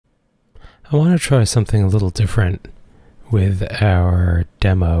I want to try something a little different with our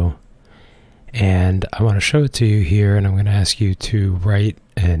demo, and I want to show it to you here, and I'm going to ask you to write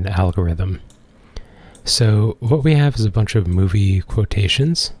an algorithm. So what we have is a bunch of movie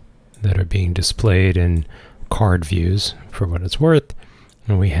quotations that are being displayed in card views for what it's worth,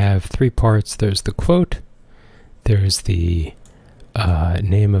 and we have three parts. There's the quote, there's the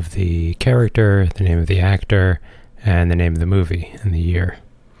name of the character, the name of the actor, and the name of the movie and the year.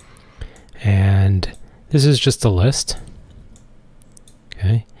 And this is just a list.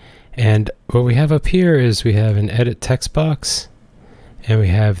 Okay. And what we have up here is we have an edit text box, and we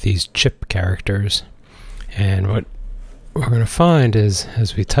have these chip characters. And what we're going to find is,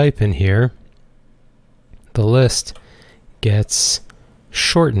 as we type in here, the list gets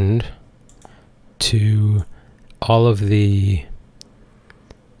shortened to all of the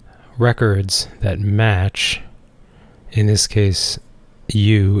records that match, in this case,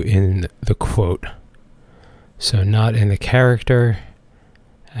 you in the quote. So not in the character,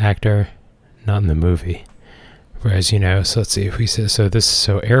 actor, not in the movie. Whereas, you know, so let's see if we say,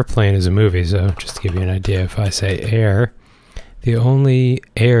 so Airplane is a movie. So just to give you an idea, if I say air, the only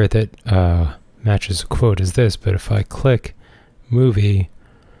air that matches a quote is this. But if I click movie,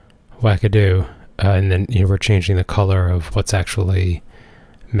 wackadoo, and then, you know, we're changing the color of what's actually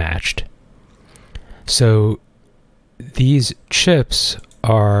matched. So these chips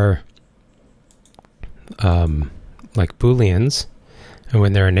are like Booleans, and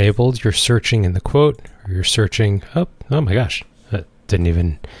when they're enabled, you're searching in the quote, or you're searching, oh my gosh, that didn't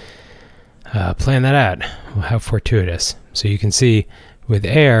even plan that out. Well, how fortuitous. So you can see with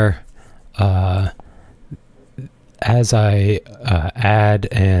air, as I add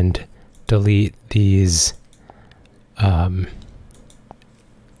and delete these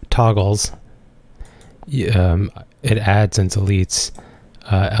toggles, it adds and deletes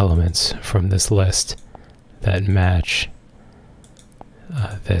elements from this list that match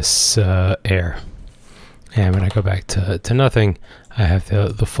this air. And when I go back to nothing, I have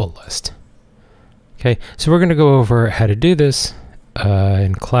the full list. Okay, so we're going to go over how to do this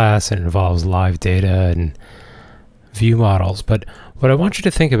in class. It involves live data and view models. But what I want you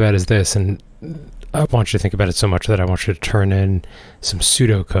to think about is this, and I want you to think about it so much that I want you to turn in some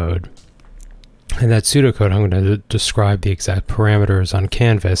pseudocode. And that pseudocode, I'm going to describe the exact parameters on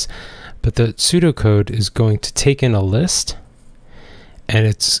Canvas, but the pseudocode is going to take in a list, and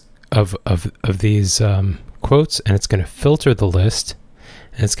it's of these quotes, and it's going to filter the list,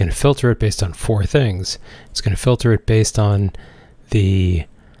 and it's going to filter it based on four things. It's going to filter it based on the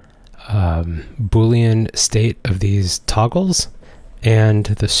Boolean state of these toggles and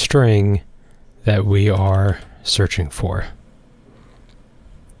the string that we are searching for.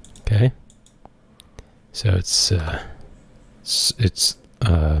 Okay. So it's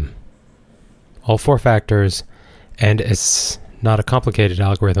all four factors, and it's not a complicated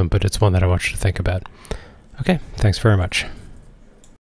algorithm, but it's one that I want you to think about. Okay, thanks very much.